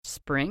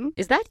Spring?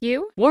 Is that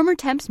you? Warmer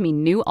temps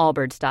mean new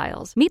Allbirds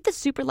styles. Meet the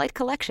Superlight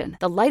Collection,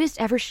 the lightest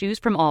ever shoes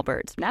from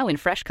Allbirds, now in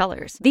fresh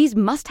colors. These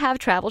must-have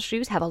travel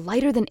shoes have a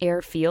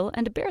lighter-than-air feel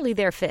and a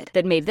barely-there fit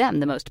that made them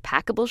the most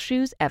packable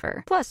shoes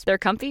ever. Plus, they're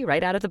comfy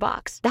right out of the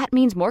box. That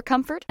means more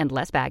comfort and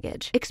less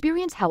baggage.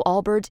 Experience how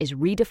Allbirds is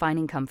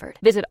redefining comfort.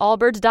 Visit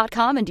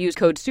allbirds.com and use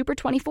code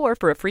SUPER24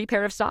 for a free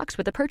pair of socks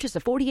with a purchase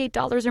of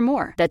 $48 or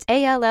more. That's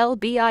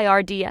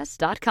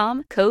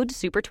ALLBIRDS.com, code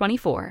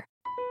SUPER24.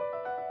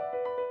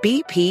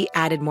 BP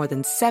added more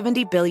than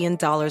 $70 billion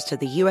to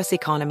the U.S.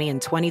 economy in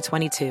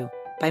 2022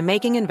 by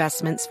making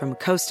investments from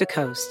coast to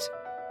coast.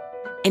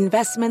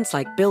 Investments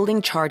like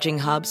building charging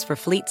hubs for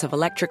fleets of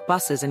electric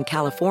buses in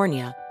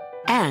California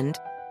and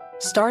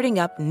starting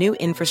up new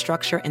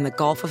infrastructure in the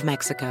Gulf of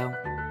Mexico.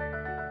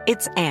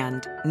 It's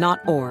and,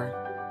 not or.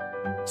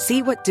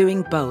 See what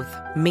doing both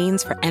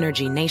means for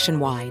energy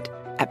nationwide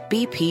at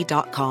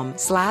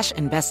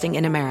bp.com/investing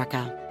in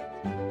America.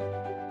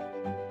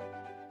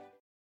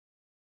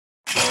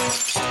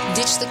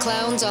 Ditch the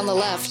clowns on the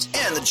left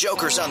and the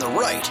jokers on the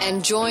right,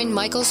 and join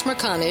Michael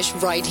Smerconish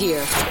right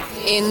here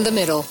in the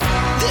middle.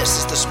 This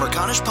is the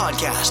Smerconish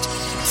Podcast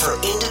for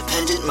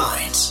independent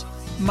minds.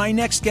 My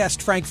next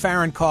guest, Frank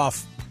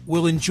Fahrenkopf,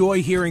 will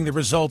enjoy hearing the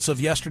results of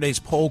yesterday's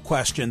poll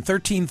question.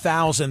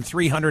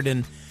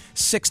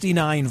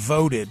 13,369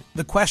 voted.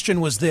 The question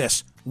was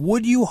this: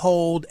 would you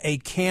hold a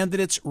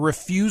candidate's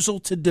refusal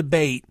to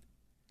debate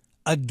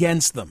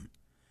against them?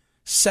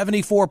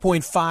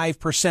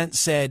 74.5%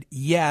 said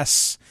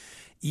yes.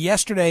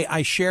 Yesterday,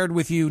 I shared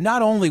with you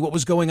not only what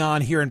was going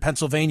on here in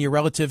Pennsylvania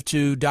relative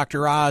to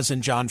Dr. Oz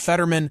and John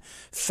Fetterman,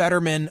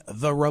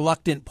 the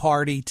reluctant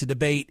party to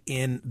debate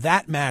in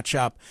that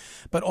matchup,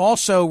 but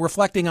also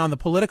reflecting on the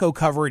Politico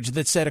coverage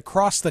that said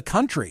across the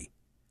country,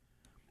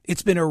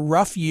 it's been a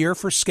rough year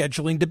for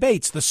scheduling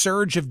debates. The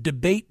surge of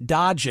debate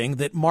dodging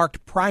that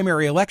marked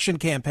primary election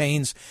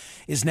campaigns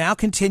is now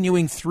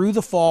continuing through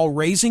the fall,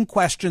 raising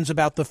questions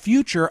about the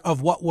future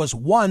of what was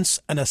once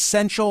an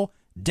essential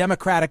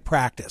Democratic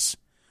practice.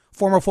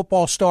 Former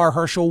football star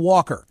Herschel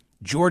Walker,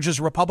 Georgia's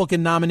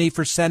Republican nominee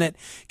for Senate,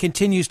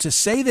 continues to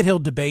say that he'll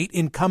debate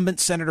incumbent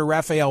Senator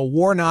Raphael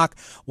Warnock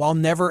while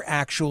never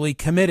actually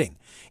committing.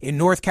 In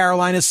North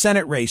Carolina's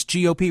Senate race,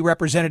 GOP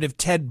Representative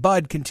Ted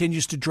Budd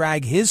continues to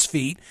drag his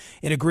feet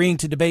in agreeing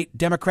to debate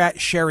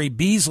Democrat Sherry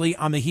Beasley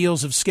on the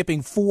heels of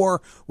skipping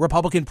 4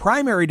 Republican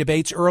primary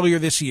debates earlier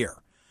this year.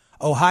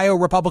 Ohio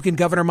Republican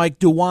Governor Mike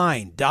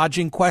DeWine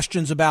dodging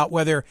questions about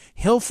whether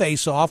he'll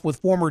face off with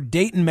former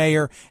Dayton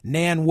Mayor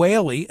Nan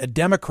Whaley, a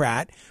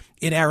Democrat.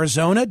 In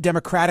Arizona,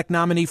 Democratic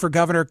nominee for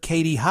governor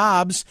Katie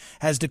Hobbs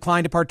has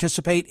declined to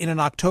participate in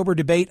an October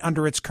debate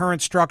under its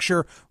current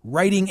structure,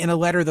 writing in a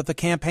letter that the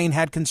campaign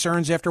had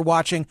concerns after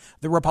watching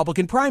the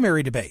Republican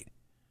primary debate.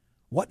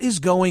 What is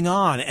going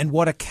on and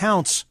what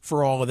accounts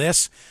for all of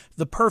this?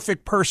 The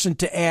perfect person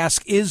to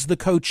ask is the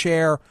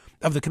co-chair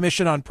of the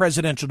Commission on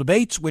Presidential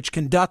Debates, which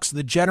conducts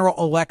the general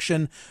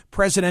election,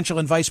 presidential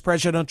and vice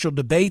presidential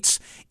debates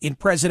in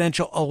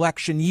presidential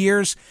election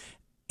years.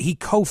 He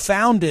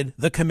co-founded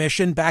the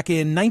commission back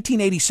in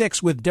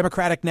 1986 with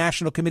Democratic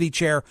National Committee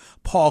Chair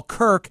Paul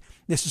Kirk.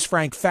 This is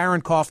Frank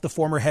Fahrenkopf, the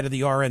former head of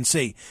the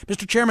RNC.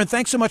 Mr. Chairman,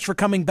 thanks so much for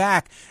coming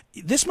back.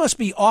 This must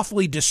be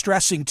awfully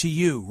distressing to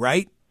you,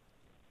 right?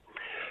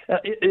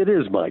 It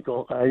is,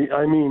 Michael.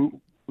 I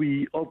mean,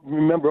 we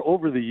remember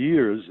over the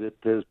years it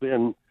has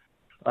been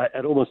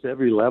at almost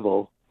every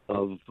level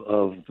of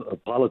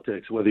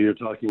politics, whether you're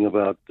talking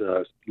about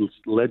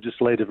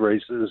legislative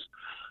races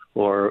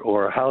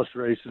or House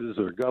races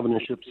or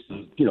governorships,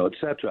 et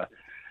cetera.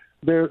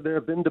 There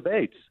have been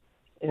debates.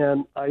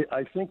 And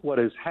I think what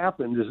has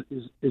happened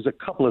is a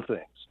couple of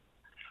things.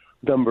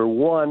 Number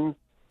one,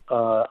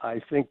 I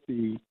think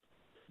the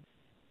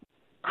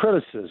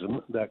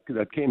criticism that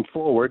came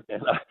forward,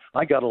 and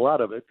I got a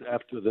lot of it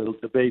after the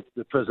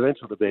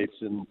presidential debates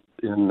in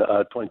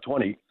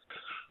 2020,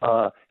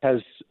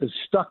 has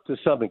stuck to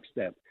some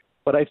extent.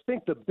 But I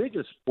think the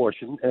biggest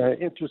portion,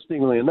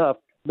 interestingly enough,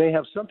 may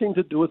have something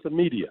to do with the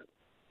media.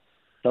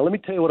 Now, let me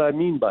tell you what I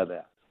mean by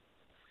that.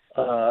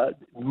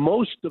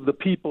 Most of the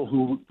people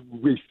who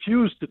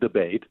refuse to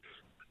debate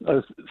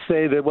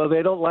say that, well,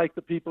 they don't like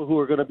the people who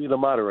are going to be the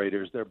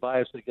moderators. They're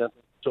biased against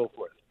them and so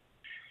forth.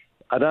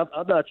 And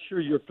I'm not sure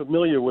you're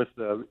familiar with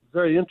the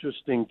very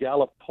interesting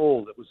Gallup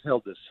poll that was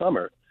held this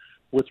summer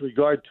with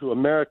regard to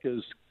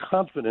America's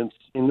confidence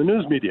in the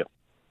news media,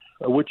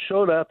 which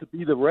showed out to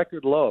be the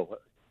record low.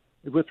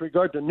 With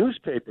regard to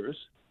newspapers,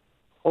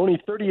 only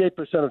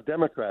 38% of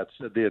Democrats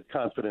said they had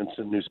confidence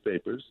in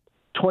newspapers,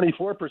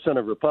 24%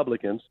 of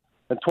Republicans,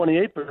 and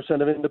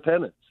 28% of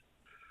independents.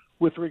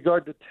 With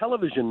regard to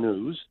television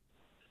news,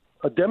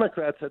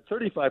 Democrats had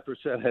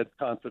 35% had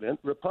confidence,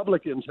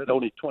 Republicans had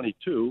only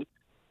 22%,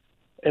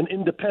 and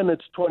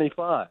independents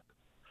 25%.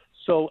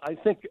 So I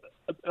think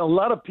a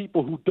lot of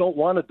people who don't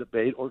want to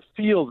debate or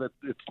feel that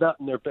it's not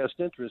in their best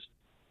interest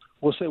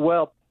will say,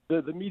 well,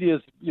 the media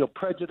is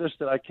prejudiced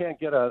and I can't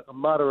get a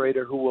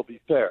moderator who will be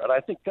fair. And I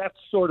think that's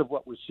sort of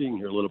what we're seeing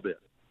here a little bit.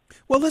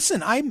 Well,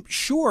 listen, I'm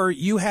sure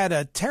you had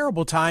a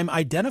terrible time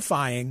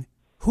identifying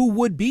who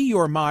would be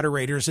your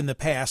moderators in the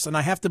past. And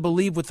I have to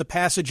believe with the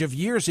passage of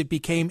years, it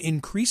became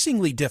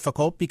increasingly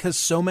difficult because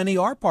so many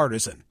are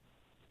partisan.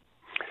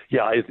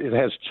 Yeah, it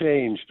has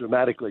changed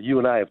dramatically. You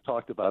and I have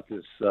talked about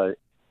this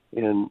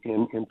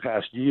in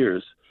past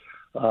years.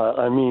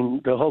 I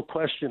mean, the whole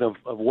question of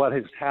what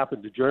has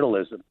happened to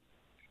journalism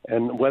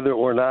and whether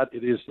or not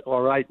it is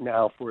all right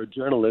now for a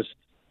journalist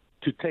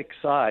to take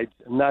sides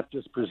and not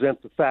just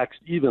present the facts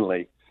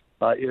evenly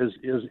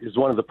is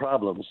one of the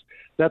problems.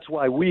 That's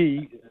why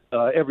we,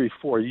 every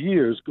 4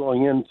 years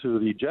going into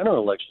the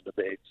general election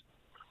debates,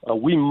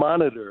 we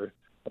monitor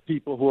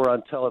people who are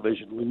on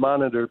television. We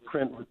monitor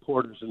print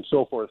reporters and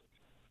so forth,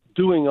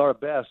 doing our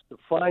best to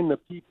find the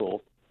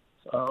people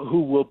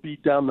who will be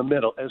down the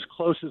middle, as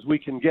close as we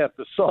can get.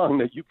 The song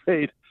that you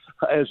played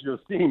as your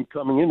theme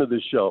coming into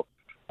this show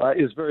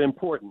is very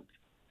important.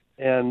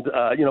 And,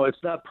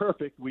 it's not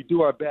perfect. We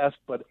do our best,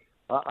 but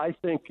I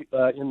think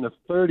in the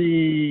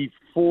 33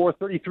 or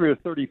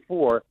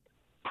 34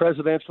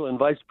 presidential and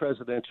vice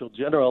presidential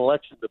general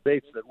election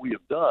debates that we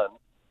have done,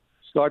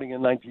 starting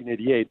in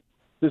 1988,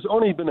 there's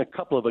only been a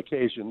couple of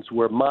occasions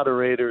where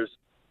moderators,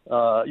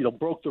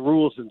 broke the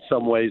rules in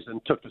some ways and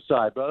took the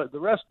side. But the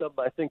rest of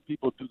them, I think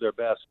people do their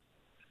best.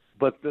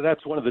 But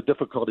that's one of the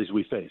difficulties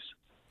we face.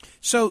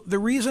 So the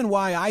reason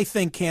why I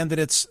think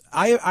candidates,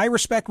 I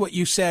respect what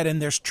you said,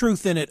 and there's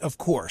truth in it, of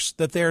course,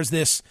 that there's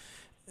this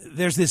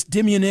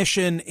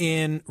diminution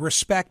in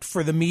respect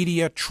for the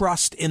media,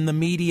 trust in the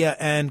media,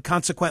 and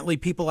consequently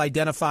people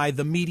identify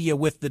the media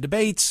with the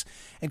debates,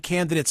 and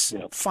candidates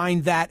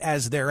find that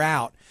as their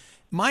out.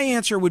 My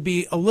answer would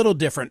be a little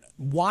different.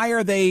 Why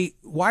are they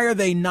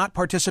not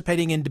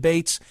participating in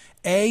debates?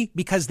 A,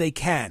 because they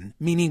can,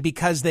 meaning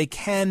because they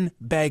can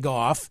beg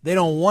off. They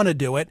don't want to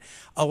do it.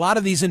 A lot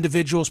of these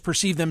individuals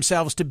perceive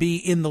themselves to be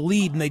in the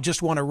lead and they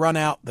just want to run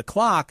out the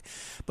clock.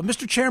 But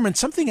Mr. Chairman,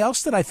 something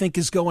else that I think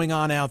is going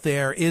on out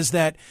there is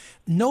that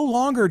no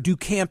longer do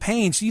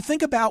campaigns. You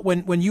think about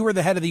when you were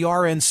the head of the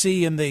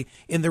RNC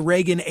in the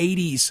Reagan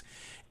 80s,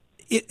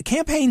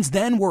 campaigns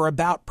then were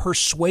about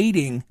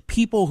persuading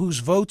people whose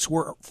votes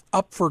were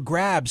up for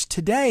grabs.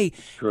 Today,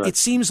 Correct. It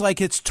seems like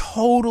it's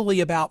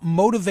totally about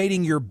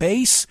motivating your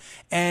base,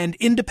 and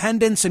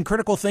independents and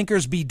critical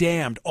thinkers be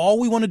damned. All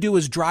we want to do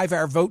is drive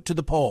our vote to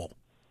the poll.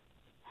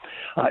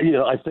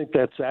 I think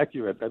that's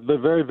accurate. They're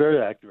very,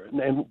 very accurate.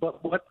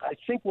 But what I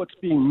think what's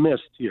being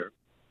missed here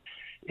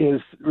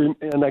is,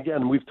 and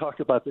again, we've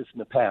talked about this in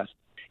the past,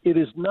 it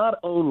is not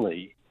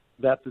only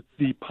that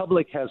the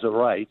public has a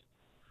right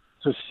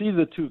to see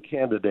the two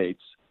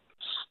candidates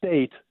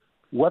state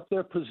what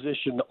their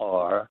position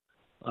are,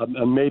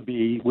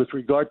 maybe with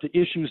regard to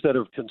issues that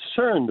have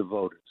concerned the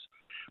voters.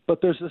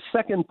 But there's a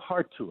second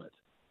part to it,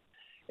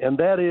 and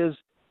that is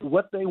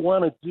what they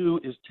want to do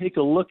is take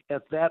a look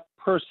at that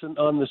person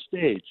on the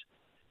stage.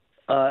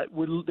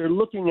 They're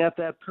looking at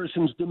that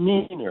person's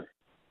demeanor,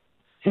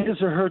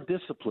 his or her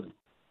discipline,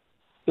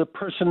 their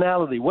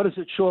personality. What does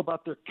it show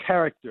about their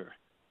character?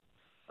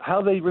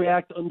 How they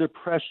react under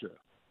pressure?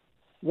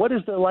 What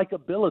is their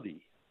likability?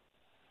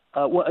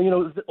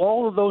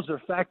 All of those are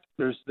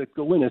factors that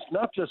go in. It's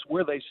not just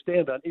where they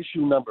stand on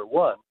issue number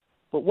one,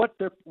 but what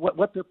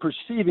they're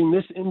perceiving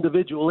this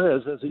individual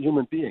is as a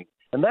human being.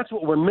 And that's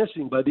what we're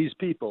missing by these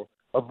people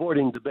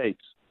avoiding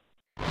debates.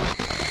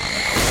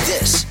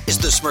 This is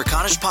the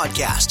Smirconish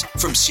Podcast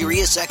from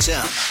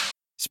SiriusXM.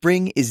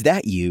 Spring, is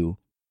that you?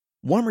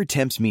 Warmer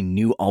temps mean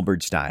new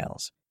Allbirds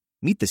styles.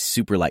 Meet the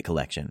Superlight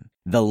Collection,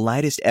 the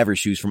lightest ever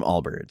shoes from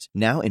Allbirds,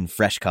 now in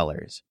fresh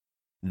colors.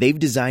 They've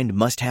designed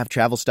must-have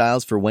travel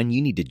styles for when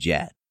you need to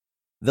jet.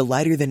 The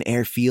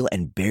lighter-than-air feel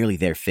and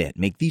barely-there fit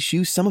make these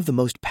shoes some of the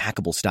most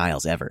packable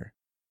styles ever.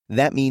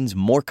 That means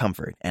more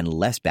comfort and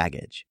less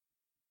baggage.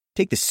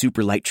 Take the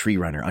Superlight Tree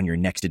Runner on your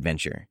next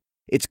adventure.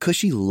 Its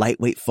cushy,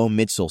 lightweight foam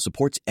midsole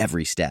supports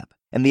every step,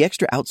 and the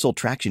extra outsole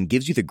traction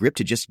gives you the grip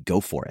to just go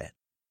for it.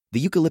 The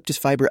eucalyptus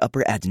fiber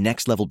upper adds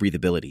next-level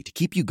breathability to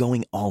keep you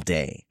going all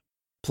day.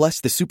 Plus,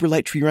 the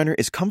Superlight Tree Runner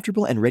is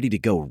comfortable and ready to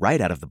go right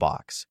out of the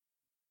box.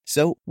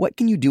 So, what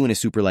can you do in a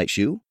Superlight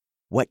shoe?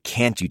 What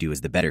can't you do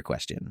is the better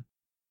question.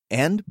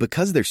 And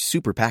because they're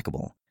super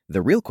packable,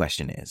 the real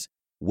question is,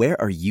 where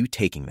are you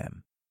taking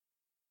them?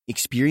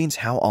 Experience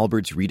how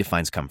Allbirds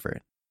redefines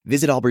comfort.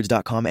 Visit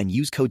allbirds.com and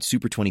use code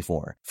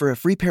SUPER24 for a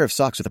free pair of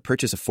socks with a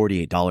purchase of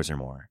 $48 or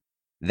more.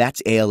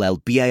 That's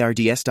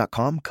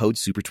ALLBIRDS.com, code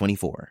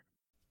SUPER24.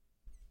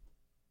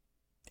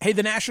 Hey,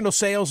 the national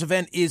sales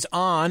event is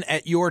on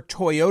at your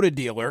Toyota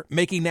dealer,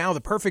 making now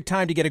the perfect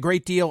time to get a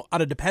great deal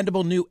on a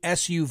dependable new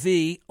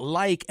SUV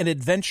like an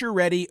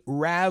adventure-ready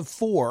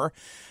RAV4.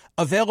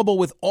 Available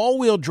with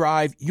all-wheel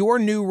drive, your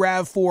new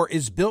RAV4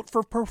 is built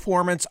for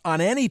performance on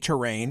any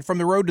terrain, from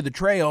the road to the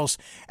trails,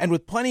 and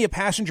with plenty of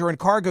passenger and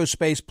cargo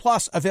space,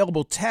 plus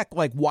available tech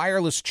like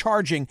wireless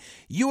charging,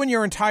 you and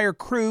your entire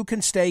crew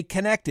can stay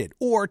connected.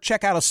 Or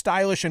check out a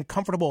stylish and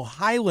comfortable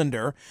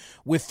Highlander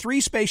with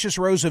 3 spacious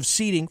rows of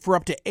seating for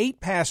up to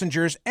 8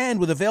 passengers and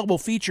with available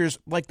features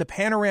like the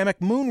panoramic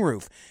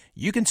moonroof.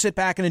 you can sit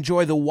back and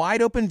enjoy the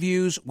wide-open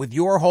views with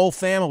your whole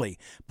family.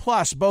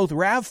 Plus, both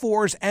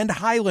RAV4s and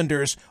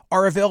Highlanders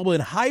are available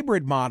in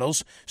hybrid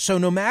models, so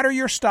no matter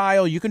your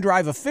style, you can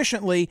drive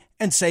efficiently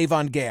and save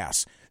on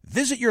gas.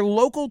 Visit your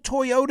local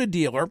Toyota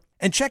dealer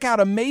and check out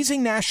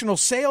amazing national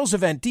sales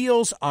event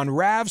deals on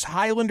RAVs,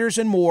 Highlanders,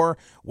 and more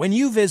when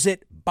you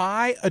visit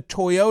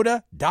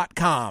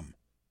buyatoyota.com.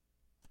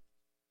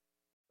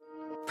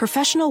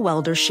 Professional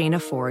welder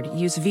Shayna Ford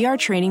used VR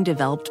training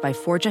developed by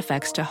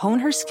ForgeFX to hone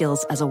her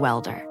skills as a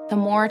welder. The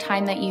more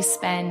time that you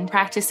spend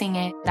practicing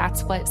it,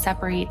 that's what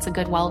separates a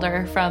good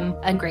welder from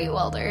a great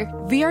welder.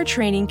 VR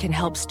training can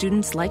help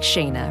students like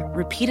Shayna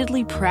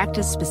repeatedly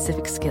practice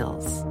specific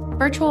skills.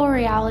 Virtual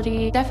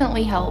reality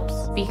definitely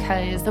helps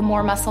because the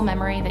more muscle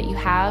memory that you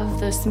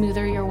have, the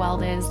smoother your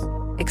weld is.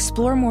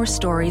 Explore more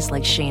stories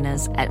like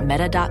Shayna's at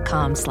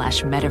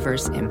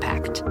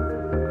meta.com/metaverseimpact.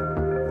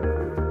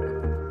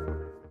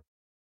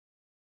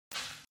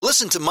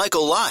 Listen to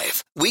Michael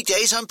live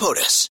weekdays on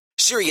POTUS,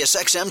 Sirius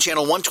XM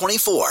channel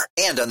 124,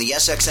 and on the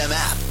SXM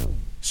app.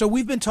 So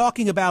we've been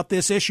talking about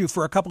this issue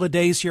for a couple of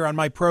days here on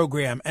my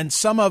program, and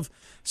some of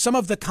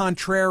the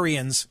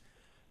contrarians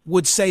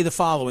would say the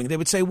following. They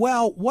would say,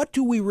 well, what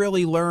do we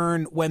really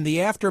learn when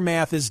the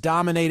aftermath is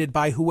dominated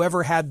by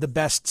whoever had the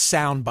best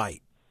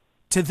soundbite?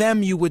 To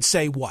them, you would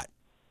say what?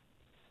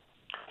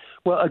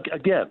 Well,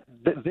 again,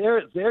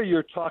 there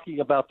you're talking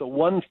about the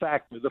one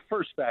factor, the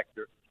first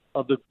factor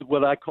of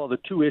what I call the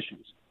two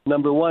issues.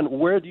 Number one,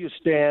 where do you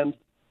stand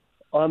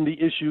on the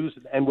issues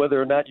and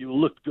whether or not you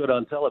looked good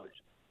on television?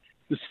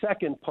 The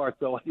second part,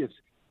 though, is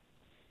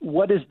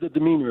what is the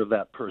demeanor of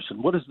that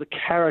person? What is the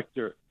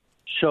character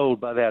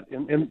showed by that?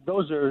 And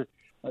those are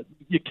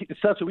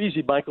it's not so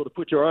easy, Michael, to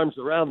put your arms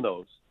around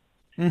those.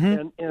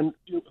 Mm-hmm. And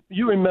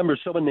you remember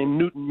someone named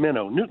Newton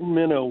Minow. Newton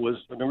Minow was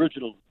an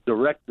original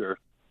director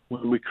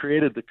when we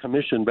created the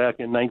commission back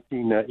in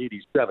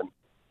 1987.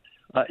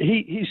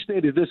 He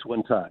stated this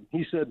one time.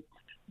 He said,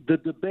 the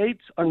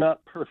debates are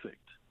not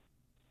perfect,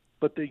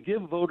 but they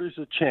give voters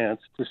a chance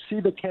to see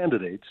the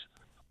candidates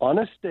on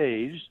a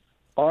stage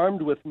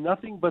armed with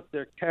nothing but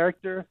their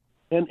character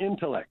and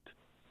intellect,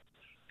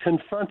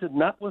 confronted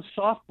not with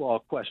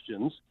softball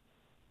questions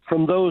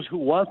from those who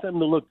want them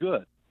to look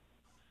good,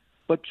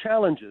 but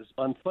challenges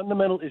on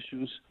fundamental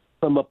issues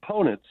from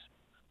opponents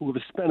who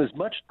have spent as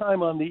much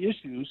time on the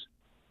issues,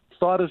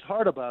 thought as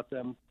hard about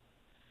them,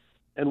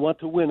 and want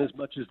to win as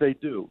much as they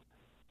do.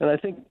 And I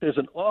think there's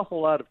an awful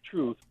lot of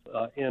truth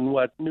in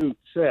what Newt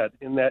said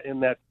in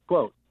that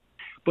quote.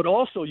 But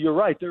also, you're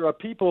right, there are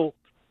people,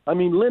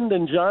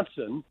 Lyndon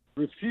Johnson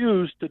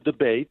refused to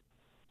debate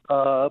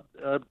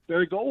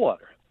Barry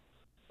Goldwater.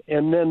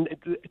 And then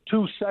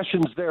 2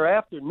 sessions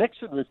thereafter,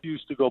 Nixon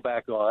refused to go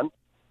back on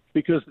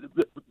because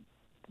the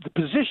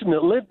position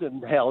that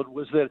Lyndon held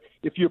was that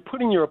if you're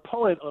putting your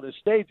opponent on a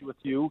stage with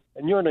you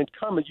and you're an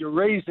incumbent, you're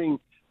raising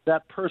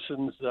that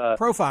person's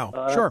profile.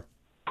 Sure.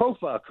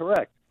 Profile,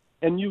 correct.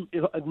 And you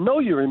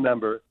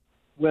remember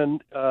when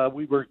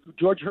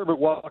George Herbert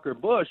Walker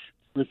Bush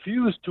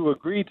refused to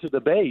agree to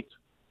debate.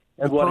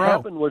 And what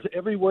happened was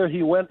everywhere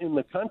he went in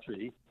the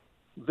country,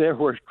 there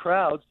were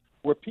crowds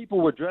where people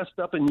were dressed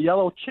up in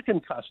yellow chicken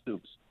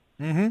costumes,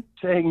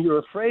 saying you're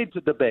afraid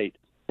to debate.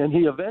 And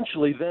he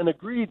eventually then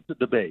agreed to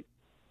debate.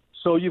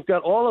 So you've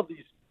got all of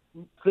these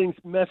things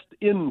messed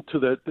into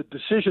the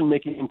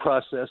decision-making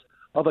process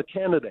of a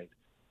candidate.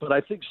 But I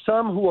think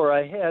some who are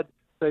ahead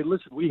say,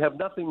 listen, we have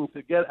nothing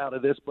to get out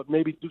of this, but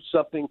maybe do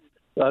something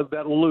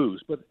that'll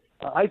lose. But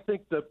I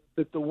think that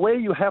the way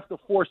you have to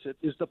force it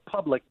is the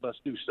public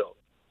must do so.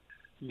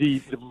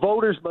 The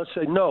voters must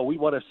say, no, we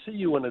want to see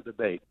you in a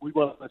debate. We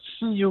want to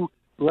see you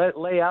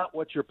lay out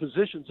what your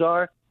positions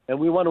are, and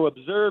we want to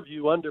observe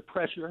you under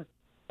pressure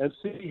and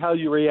see how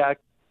you react,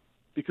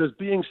 because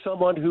being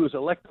someone who is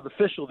elected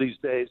official these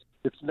days,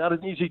 it's not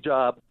an easy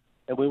job,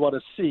 and we want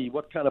to see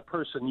what kind of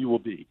person you will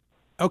be.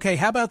 Okay,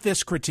 how about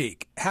this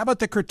critique? How about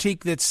the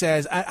critique that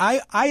says,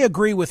 I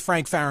agree with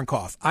Frank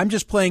Fahrenkopf. I'm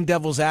just playing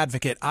devil's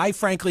advocate. I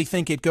frankly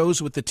think it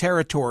goes with the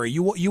territory.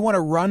 You want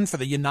to run for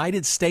the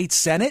United States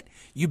Senate?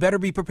 You better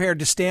be prepared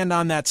to stand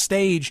on that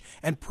stage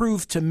and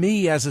prove to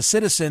me as a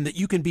citizen that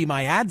you can be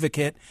my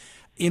advocate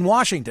in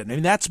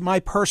Washington. That's my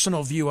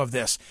personal view of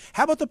this.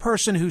 How about the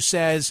person who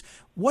says,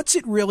 what's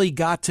it really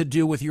got to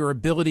do with your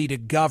ability to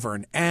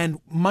govern? And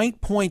might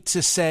point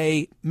to,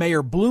 say,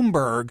 Mayor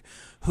Bloomberg,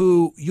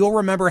 who you'll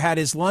remember had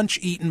his lunch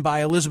eaten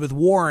by Elizabeth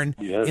Warren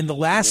in the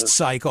last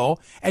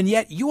cycle. And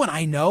yet you and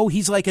I know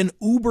he's like an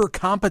uber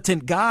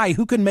competent guy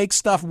who can make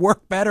stuff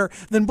work better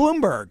than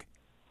Bloomberg.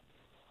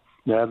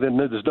 Yeah, then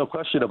there's no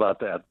question about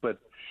that. But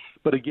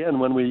again,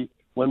 when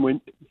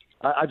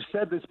I've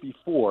said this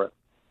before,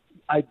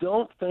 I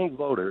don't think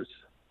voters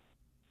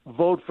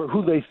vote for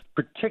who they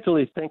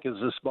particularly think is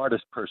the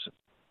smartest person.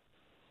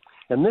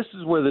 And this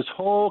is where this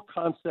whole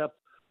concept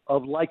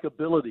of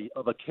likability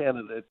of a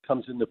candidate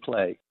comes into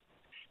play.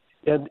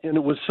 And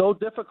it was so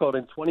difficult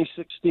in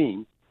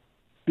 2016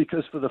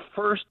 because for the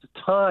first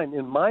time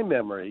in my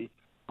memory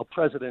of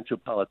presidential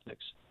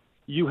politics,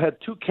 you had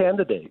 2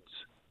 candidates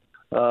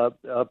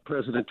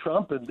President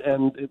Trump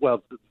and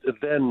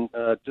then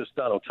just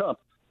Donald Trump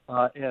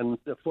and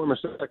the former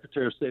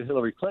Secretary of State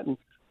Hillary Clinton,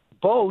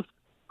 both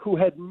who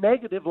had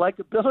negative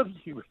likability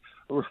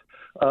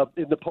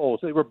in the polls.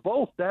 They were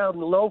both down in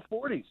the low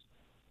 40s.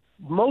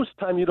 Most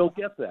time you don't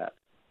get that.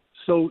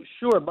 So,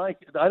 sure,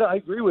 Mike, I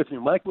agree with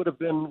you. Mike would have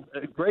been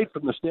great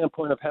from the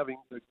standpoint of having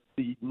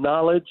the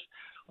knowledge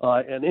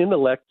and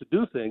intellect to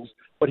do things,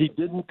 but he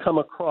didn't come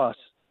across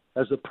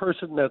as a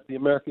person that the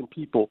American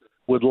people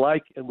would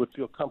like and would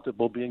feel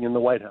comfortable being in the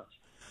White House.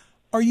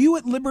 Are you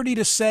at liberty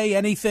to say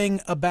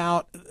anything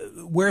about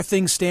where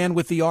things stand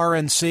with the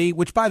RNC,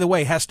 which, by the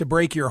way, has to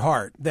break your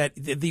heart, that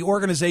the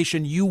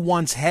organization you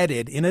once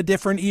headed in a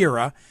different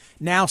era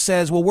now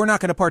says, well, we're not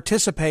going to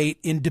participate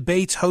in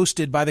debates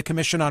hosted by the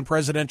Commission on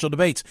Presidential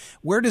Debates.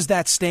 Where does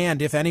that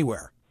stand, if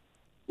anywhere?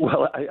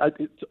 Well,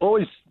 it's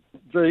always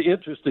very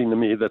interesting to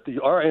me that the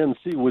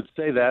RNC would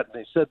say that, and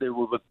they said they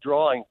were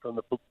withdrawing from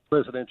the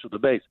presidential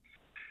debates.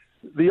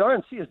 The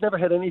RNC has never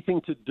had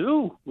anything to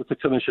do with the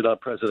Commission on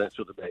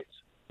Presidential Debates,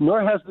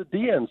 nor has the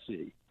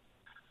DNC.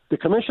 The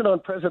Commission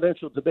on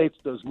Presidential Debates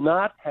does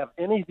not have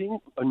anything,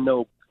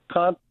 no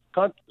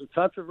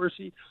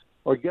controversy,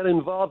 or get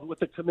involved with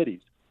the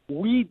committees.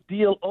 We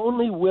deal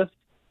only with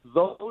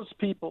those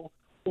people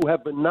who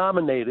have been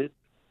nominated,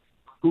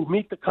 who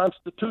meet the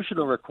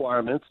constitutional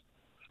requirements,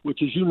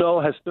 which, as you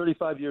know, has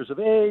 35 years of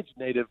age,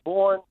 native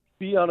born,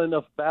 be on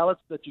enough ballots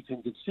that you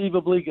can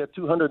conceivably get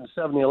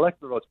 270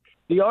 electoral votes.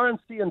 The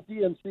RNC and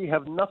DNC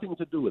have nothing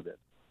to do with it.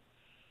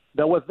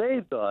 Now, what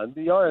they've done,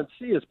 the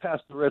RNC has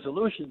passed a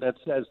resolution that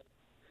says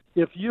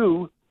if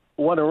you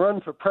want to run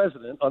for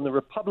president on the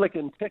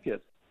Republican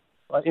ticket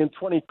in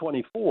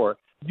 2024,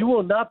 you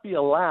will not be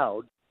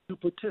allowed to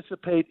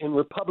participate in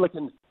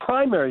Republican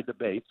primary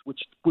debates,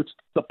 which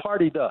the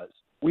party does.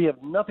 We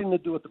have nothing to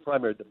do with the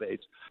primary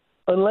debates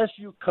unless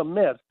you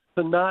commit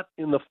to not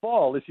in the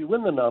fall, if you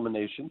win the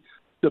nomination,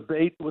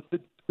 debate with the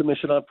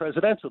Commission on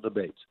Presidential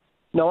Debates.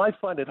 Now, I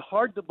find it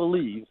hard to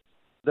believe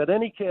that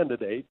any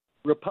candidate,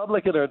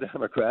 Republican or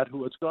Democrat,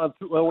 who has gone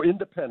through, or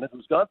independent,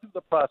 who's gone through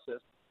the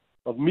process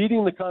of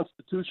meeting the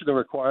constitutional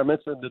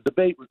requirements and the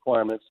debate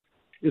requirements,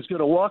 is going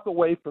to walk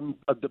away from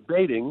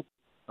debating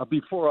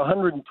before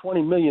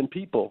 120 million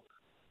people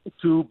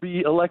to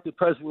be elected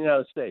president of the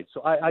United States.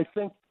 So I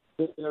think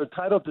that they're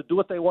entitled to do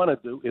what they want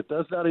to do. It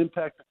does not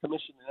impact the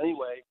commission in any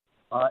way.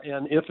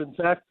 And if, in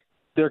fact,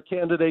 their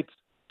candidates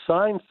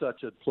sign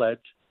such a pledge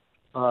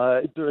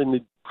during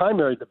the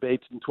primary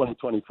debates in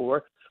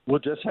 2024, we'll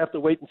just have to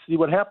wait and see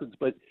what happens.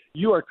 But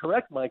you are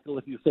correct, Michael,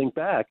 if you think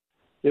back.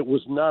 It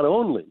was not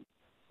only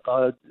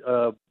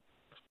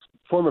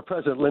former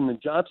President Lyndon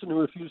Johnson who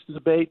refused to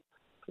debate,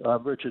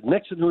 Richard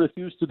Nixon who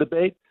refused to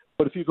debate.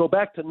 But if you go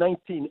back to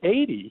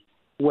 1980,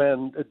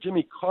 when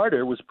Jimmy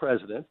Carter was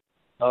president,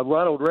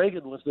 Ronald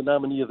Reagan was the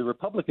nominee of the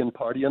Republican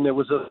Party, and there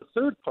was a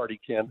third-party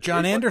candidate,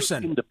 John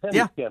Anderson,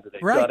 independent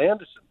candidate, right. John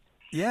Anderson.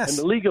 Yes. And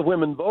the League of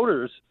Women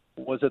Voters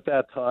was at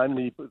that time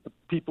the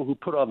people who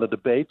put on the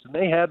debates, and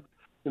they had,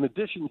 in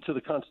addition to the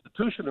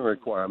constitutional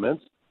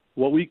requirements,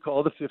 what we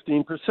call the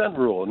 15%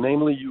 rule.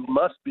 Namely, you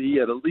must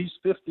be at least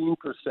 15%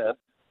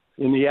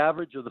 in the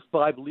average of the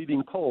 5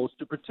 leading polls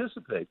to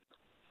participate.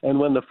 And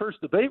when the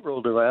first debate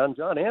rolled around,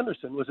 John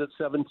Anderson was at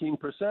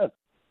 17%.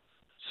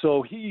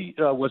 So he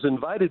was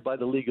invited by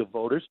the League of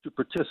Voters to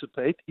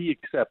participate. He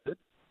accepted.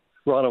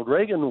 Ronald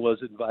Reagan was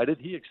invited.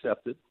 He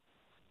accepted.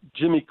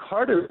 Jimmy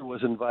Carter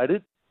was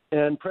invited,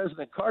 and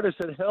President Carter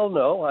said, hell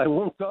no, I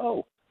won't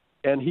go.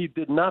 And he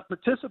did not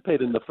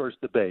participate in the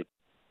first debate.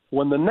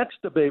 When the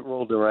next debate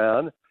rolled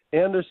around,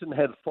 Anderson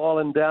had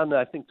fallen down to,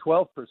 I think,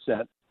 12%.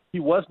 He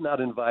was not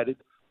invited.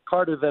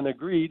 Carter then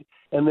agreed.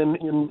 And then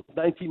in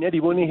 1980,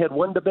 when he had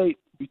one debate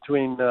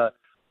between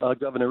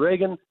Governor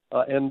Reagan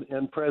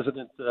and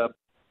President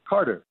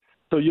Carter.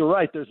 So you're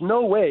right. There's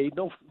no way,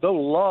 no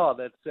law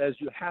that says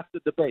you have to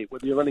debate,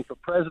 whether you're running for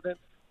president,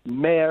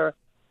 mayor,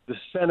 the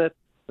Senate,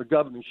 or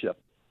governorship.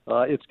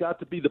 It's got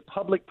to be the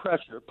public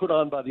pressure put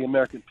on by the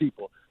American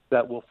people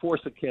that will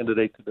force a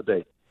candidate to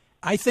debate.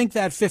 I think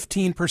that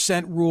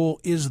 15% rule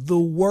is the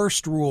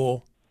worst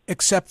rule,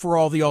 except for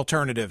all the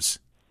alternatives.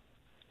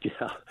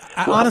 Yeah.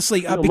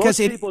 Honestly, because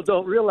most people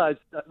don't realize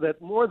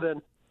that more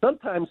than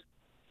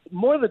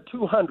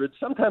 200,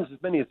 sometimes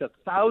as many as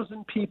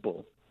 1,000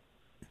 people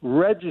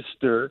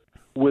register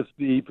with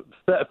the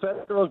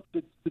Federal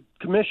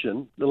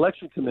Commission, the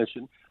Election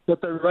Commission,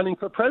 that they're running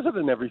for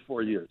president every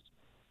 4 years.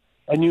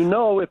 And you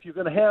know, if you're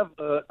going to have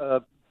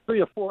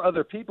 3 or 4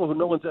 other people who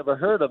no one's ever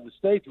heard of the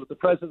stage with the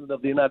president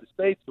of the United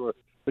States or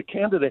the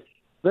candidate,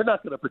 they're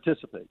not going to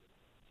participate.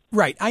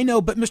 Right. I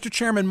know. But, Mr.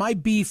 Chairman, my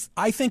beef,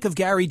 I think of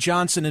Gary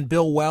Johnson and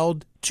Bill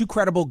Weld two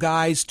credible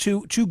guys,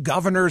 two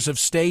governors of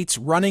states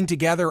running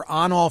together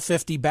on all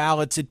 50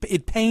 ballots.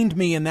 It pained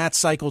me in that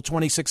cycle,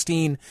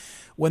 2016,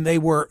 when they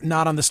were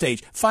not on the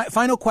stage.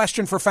 Final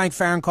question for Frank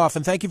Fahrenkopf,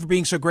 and thank you for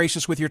being so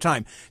gracious with your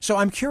time. So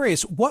I'm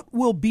curious, what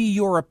will be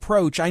your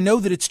approach? I know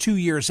that it's 2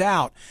 years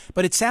out,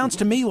 but it sounds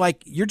to me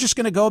like you're just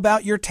going to go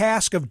about your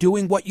task of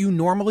doing what you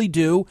normally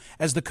do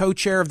as the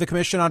co-chair of the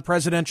Commission on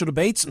Presidential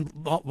Debates, and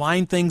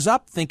line things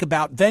up, think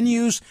about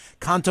venues,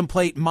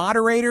 contemplate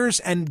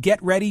moderators, and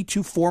get ready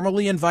to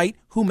formally invite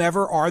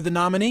whomever are the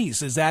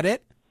nominees. Is that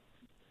it?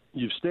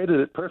 You've stated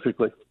it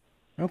perfectly.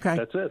 Okay.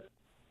 That's it.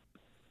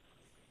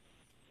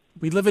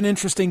 We live in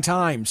interesting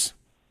times.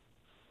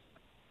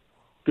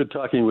 Good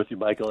talking with you,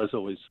 Michael, as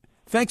always.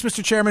 Thanks,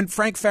 Mr. Chairman.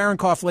 Frank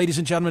Fahrenkopf, ladies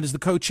and gentlemen, is the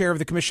co-chair of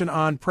the Commission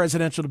on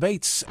Presidential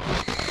Debates.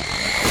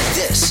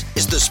 This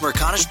is the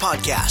Smirconish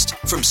Podcast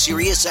from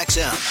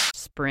SiriusXM.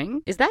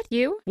 Spring? Is that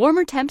you?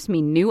 Warmer temps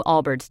mean new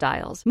Allbirds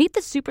styles. Meet the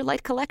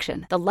Superlight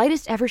Collection, the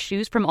lightest ever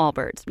shoes from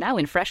Allbirds, now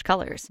in fresh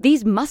colors.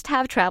 These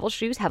must-have travel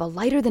shoes have a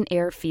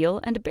lighter-than-air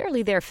feel and a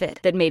barely-there fit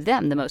that made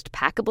them the most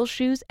packable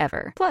shoes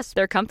ever. Plus,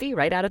 they're comfy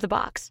right out of the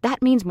box.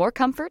 That means more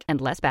comfort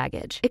and less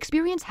baggage.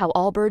 Experience how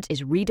Allbirds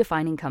is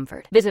redefining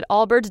comfort. Visit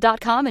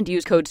allbirds.com and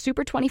use code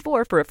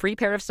SUPER24 for a free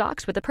pair of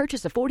socks with a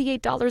purchase of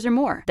 $48 or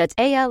more. That's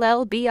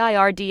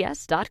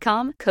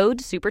ALLBIRDS.com, code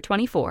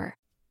SUPER24.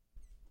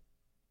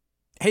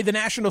 Hey, the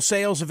national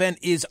sales event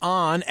is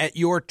on at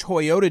your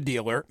Toyota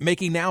dealer,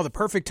 making now the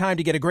perfect time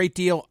to get a great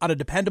deal on a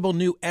dependable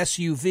new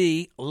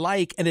SUV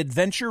like an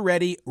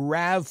adventure-ready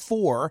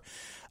RAV4.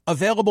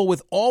 Available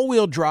with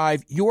all-wheel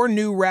drive, your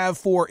new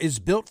RAV4 is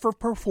built for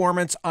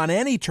performance on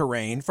any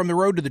terrain, from the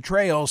road to the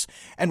trails,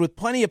 and with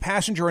plenty of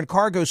passenger and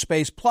cargo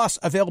space, plus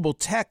available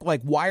tech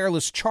like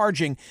wireless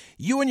charging,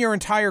 you and your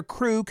entire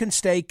crew can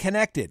stay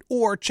connected.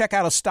 Or check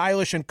out a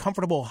stylish and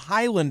comfortable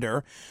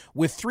Highlander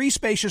with 3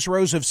 spacious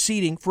rows of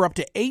seating for up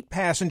to 8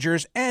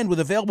 passengers and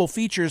with available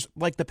features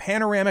like the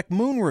panoramic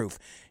moonroof.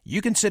 You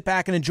can sit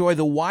back and enjoy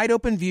the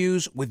wide-open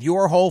views with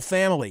your whole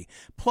family.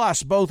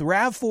 Plus, both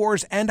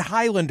RAV4s and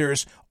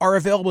Highlanders are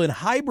available in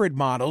hybrid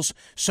models,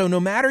 so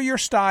no matter your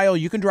style,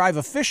 you can drive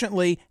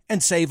efficiently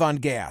and save on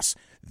gas.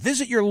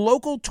 Visit your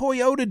local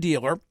Toyota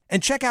dealer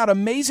and check out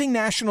amazing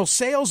national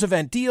sales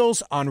event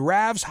deals on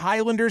RAVs,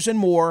 Highlanders, and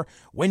more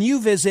when you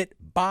visit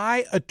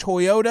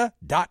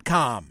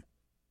buyatoyota.com.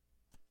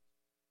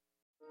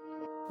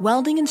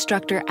 Welding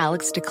instructor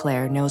Alex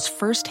DeClaire knows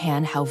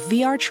firsthand how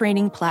VR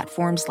training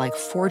platforms like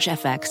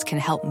ForgeFX can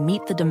help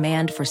meet the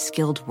demand for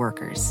skilled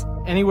workers.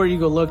 Anywhere you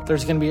go look,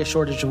 there's going to be a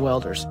shortage of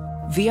welders.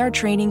 VR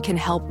training can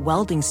help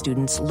welding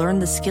students learn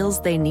the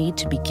skills they need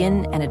to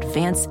begin and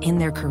advance in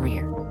their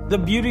career. The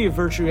beauty of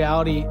virtual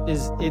reality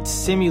is it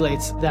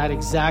simulates that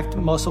exact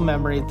muscle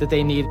memory that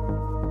they need.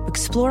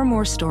 Explore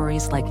more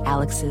stories like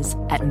Alex's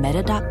at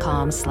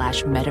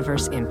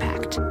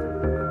meta.com/metaverseimpact.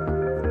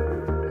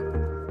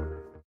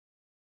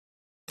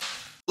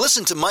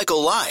 Listen to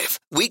Michael live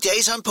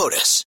weekdays on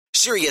POTUS,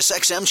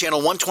 SiriusXM channel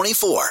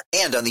 124,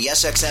 and on the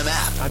SXM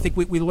app. I think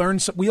we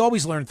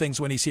always learn things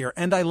when he's here,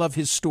 and I love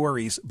his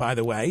stories, by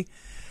the way.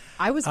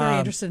 I was very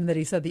interested in that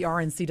he said the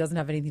RNC doesn't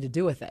have anything to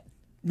do with it.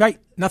 Right,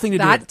 nothing to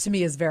do with it. That to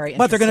me is very interesting.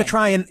 But they're going to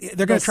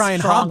try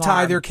and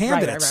hogtie their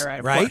candidates,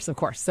 right? Of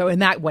course. So in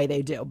that way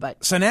they do.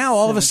 But so now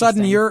all of a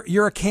sudden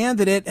you're a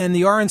candidate, and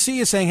the RNC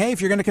is saying, hey, if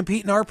you're going to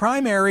compete in our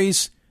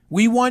primaries,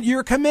 we want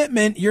your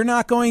commitment. You're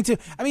not going to.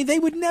 I mean, they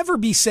would never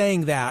be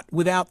saying that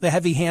without the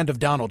heavy hand of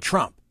Donald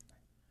Trump.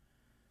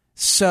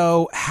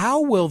 So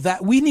how will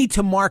that? We need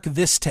to mark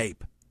this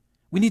tape.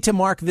 We need to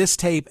mark this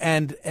tape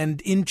and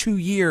in 2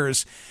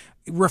 years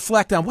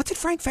reflect on what did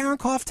Frank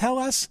Fahrenkopf tell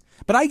us?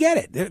 But I get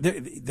it.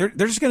 They're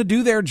just going to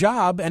do their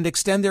job and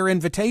extend their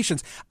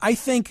invitations. I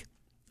think,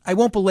 I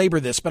won't belabor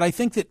this, but I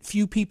think that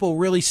few people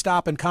really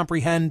stop and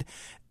comprehend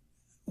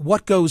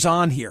what goes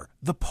on here.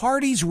 The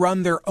parties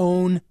run their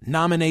own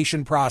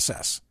nomination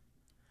process.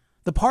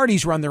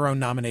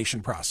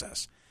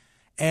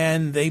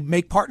 And they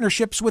make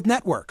partnerships with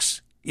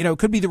networks. You know, it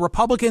could be the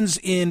Republicans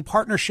in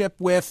partnership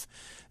with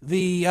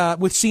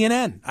with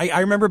CNN. I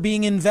remember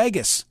being in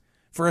Vegas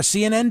for a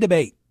CNN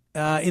debate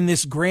in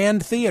this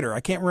grand theater. I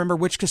can't remember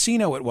which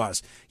casino it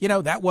was. You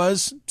know, that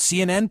was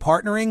CNN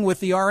partnering with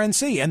the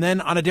RNC. And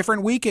then on a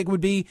different week, it would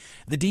be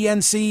the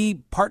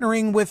DNC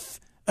partnering with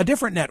a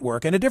different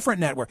network and a different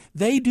network.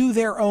 They do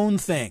their own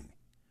thing.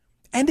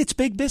 And it's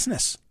big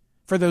business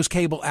for those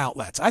cable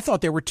outlets. I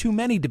thought there were too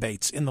many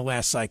debates in the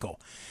last cycle.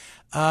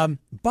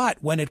 But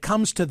when it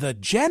comes to the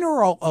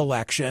general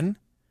election,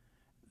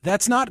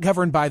 that's not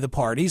governed by the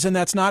parties and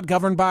that's not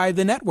governed by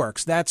the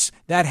networks. That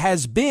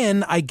has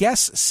been, I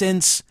guess,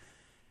 since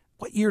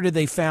what year did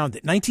they found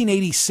it?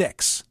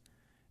 1986.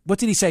 What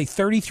did he say?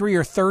 33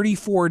 or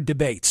 34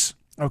 debates.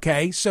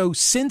 Okay. So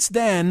since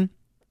then,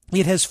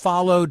 it has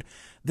followed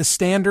the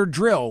standard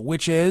drill,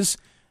 which is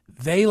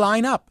they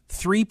line up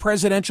 3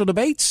 presidential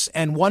debates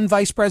and 1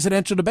 vice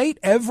presidential debate.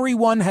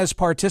 Everyone has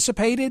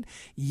participated.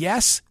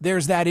 Yes,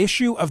 there's that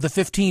issue of the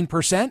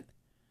 15%.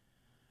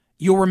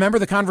 You'll remember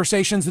the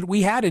conversations that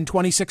we had in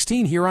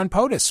 2016 here on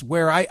POTUS,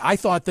 where I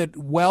thought that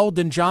Weld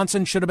and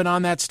Johnson should have been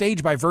on that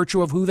stage by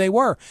virtue of who they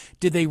were.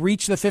 Did they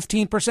reach the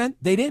 15%?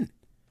 They didn't.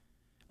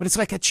 But it's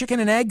like a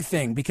chicken and egg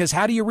thing, because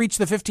how do you reach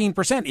the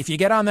 15%? If you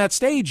get on that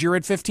stage, you're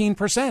at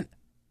 15%.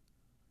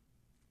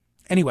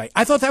 Anyway,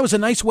 I thought that was a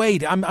nice way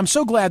I'm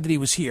so glad that he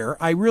was here.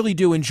 I really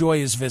do enjoy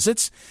his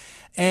visits.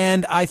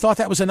 And I thought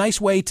that was a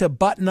nice way to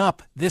button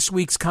up this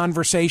week's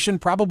conversation,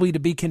 probably to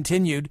be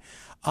continued,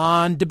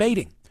 on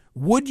debating.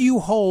 Would you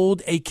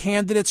hold a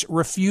candidate's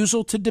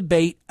refusal to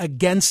debate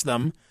against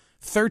them?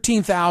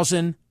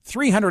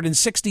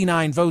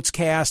 13,369 votes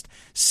cast,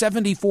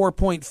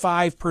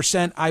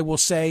 74.5%, I will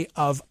say,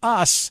 of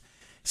us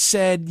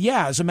said,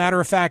 yeah, as a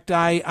matter of fact,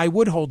 I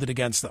would hold it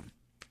against them.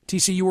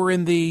 TC, you were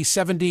in the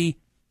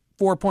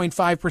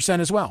 74.5%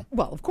 as well.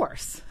 Well, of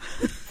course.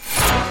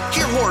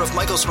 Hear more of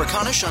Michael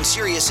Smerconish on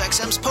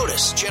SiriusXM's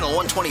POTUS, Channel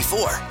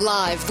 124.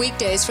 Live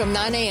weekdays from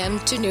 9 a.m.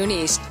 to noon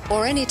East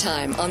or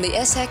anytime on the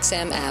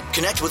SXM app.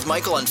 Connect with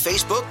Michael on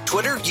Facebook,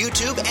 Twitter,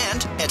 YouTube,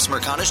 and at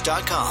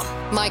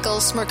Smerconish.com. Michael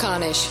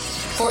Smerconish,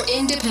 for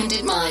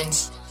independent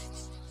minds.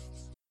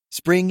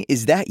 Spring,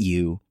 is that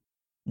you?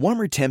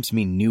 Warmer temps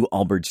mean new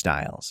Allbirds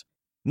styles.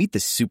 Meet the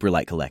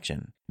Superlight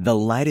Collection, the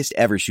lightest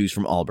ever shoes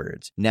from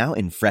Allbirds, now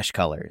in fresh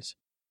colors.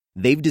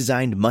 They've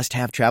designed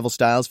must-have travel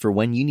styles for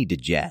when you need to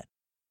jet.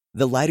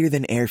 The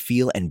lighter-than-air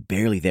feel and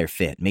barely-there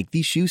fit make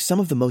these shoes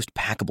some of the most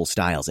packable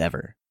styles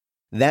ever.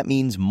 That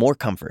means more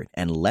comfort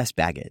and less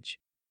baggage.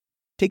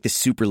 Take the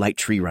Superlight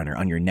Tree Runner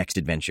on your next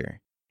adventure.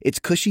 Its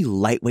cushy,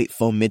 lightweight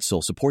foam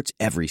midsole supports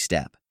every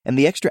step, and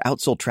the extra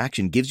outsole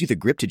traction gives you the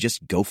grip to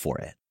just go for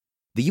it.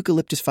 The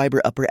eucalyptus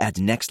fiber upper adds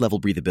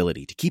next-level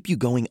breathability to keep you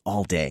going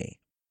all day.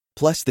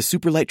 Plus, the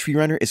Superlight Tree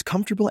Runner is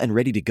comfortable and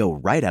ready to go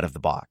right out of the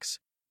box.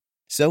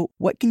 So,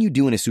 what can you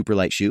do in a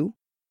Superlight shoe?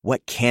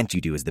 What can't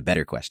you do is the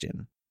better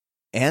question.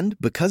 And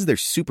because they're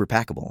super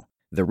packable,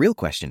 the real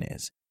question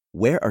is,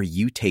 where are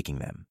you taking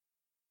them?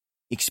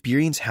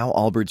 Experience how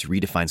Allbirds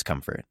redefines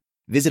comfort.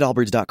 Visit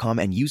allbirds.com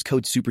and use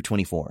code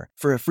SUPER24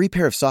 for a free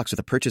pair of socks with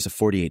a purchase of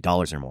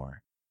 $48 or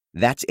more.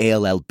 That's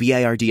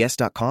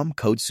ALLBIRDS.com,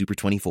 code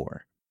SUPER24.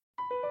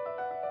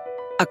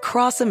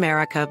 Across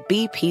America,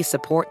 BP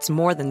supports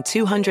more than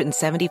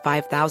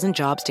 275,000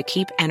 jobs to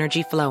keep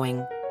energy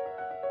flowing.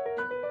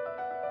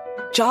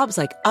 Jobs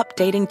like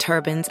updating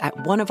turbines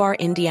at one of our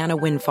Indiana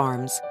wind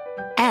farms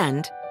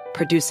and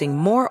producing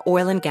more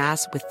oil and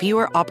gas with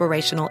fewer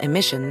operational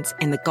emissions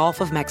in the Gulf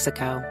of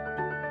Mexico.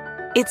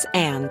 It's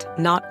and,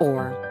 not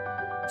or.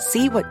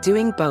 See what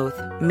doing both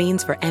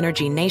means for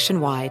energy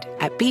nationwide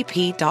at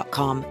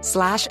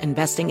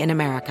bp.com/investing in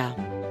America.